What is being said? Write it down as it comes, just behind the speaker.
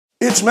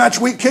It's match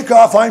week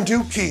kickoff. I'm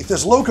Duke Keith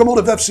as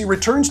Locomotive FC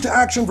returns to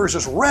action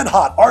versus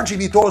red-hot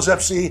RGV Toros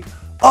FC,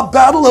 a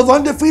battle of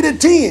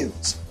undefeated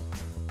teams.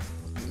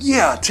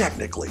 Yeah,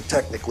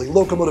 technically.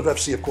 Locomotive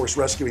FC, of course,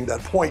 rescuing that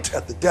point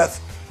at the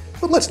death,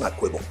 but let's not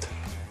quibble.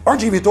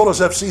 RGV Toros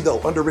FC, though,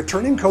 under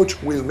returning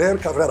coach Logan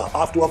Ketterer,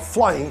 off to a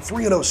flying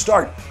 3-0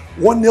 start.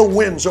 1-0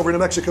 wins over New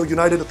Mexico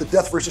United at the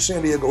death versus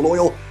San Diego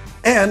Loyal,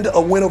 and a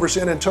win over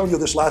San Antonio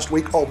this last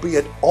week,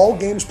 albeit all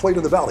games played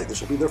in the Valley.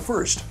 This will be their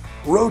first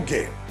road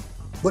game.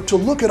 But to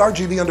look at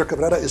RGV under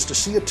Ketterer is to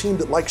see a team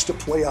that likes to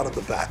play out of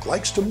the back,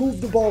 likes to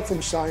move the ball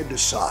from side to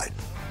side,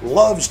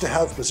 loves to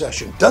have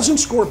possession, doesn't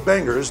score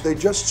bangers, they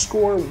just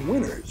score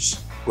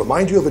winners.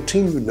 Remind you of a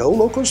team you know,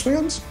 Locos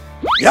fans?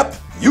 Yep,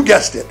 you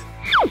guessed it.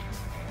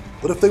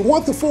 But if they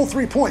want the full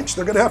 3 points,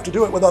 they're going to have to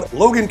do it without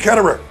Logan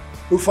Ketterer,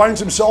 who finds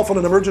himself on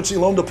an emergency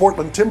loan to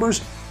Portland Timbers.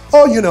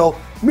 Oh, you know,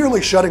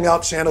 merely shutting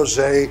out San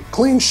Jose,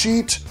 clean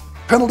sheet,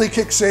 penalty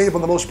kick save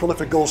on the most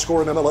prolific goal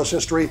scorer in MLS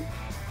history.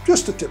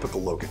 Just a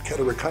typical Logan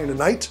Ketterer kind of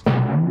night.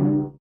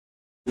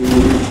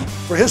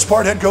 For his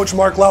part, head coach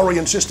Mark Lowry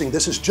insisting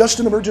this is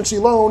just an emergency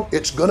loan.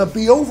 It's going to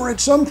be over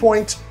at some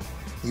point.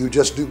 You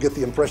just do get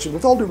the impression,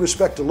 with all due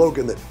respect to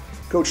Logan, that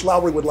Coach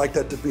Lowry would like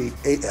that to be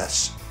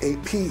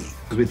ASAP.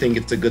 We think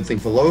it's a good thing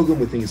for Logan.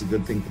 We think it's a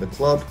good thing for the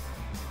club.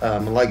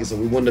 And like I said,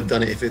 we wouldn't have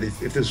done it if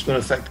this was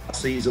going to affect our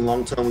season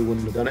long term. We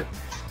wouldn't have done it.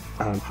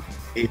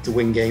 To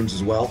win games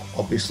as well,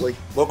 obviously.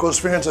 Locos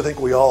fans, I think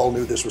we all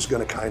knew this was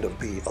going to kind of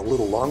be a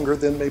little longer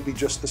than maybe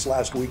just this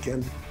last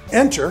weekend.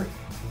 Enter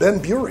Ben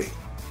Beaury.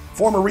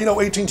 Former Reno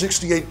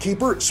 1868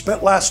 keeper,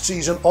 spent last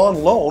season on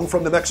loan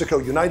from New Mexico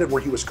United,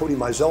 where he was Cody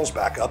Meisel's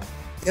backup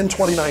in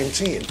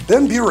 2019.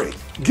 Ben Beaury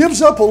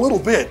gives up a little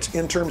bit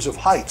in terms of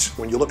height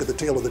when you look at the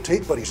tail of the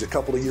tape, but he's a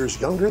couple of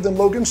years younger than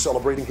Logan,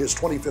 celebrating his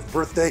 25th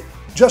birthday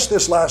just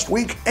this last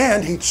week,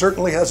 and he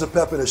certainly has a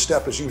pep in his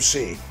step, as you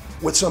see,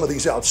 with some of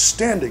these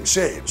outstanding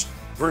saves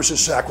versus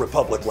Sac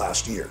Republic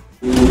last year.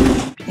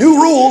 New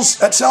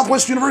rules at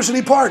Southwest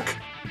University Park.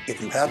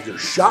 If you have your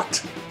shot,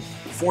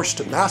 forced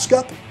to mask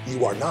up,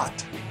 you are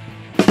not.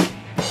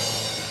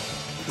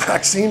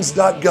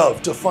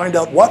 Vaccines.gov to find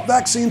out what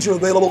vaccines are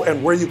available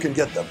and where you can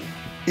get them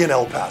in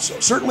El Paso.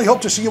 Certainly hope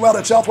to see you out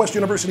at Southwest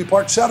University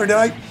Park Saturday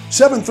night,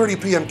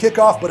 7:30 p.m.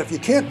 kickoff, but if you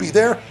can't be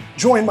there,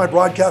 join my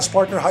broadcast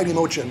partner Heidi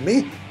Mocha and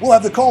me. We'll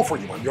have the call for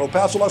you on your El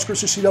Paso Las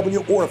Cruces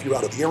CW, or if you're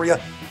out of the area,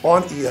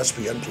 on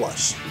ESPN+.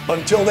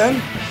 Until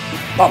then,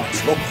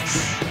 vamos, Locos.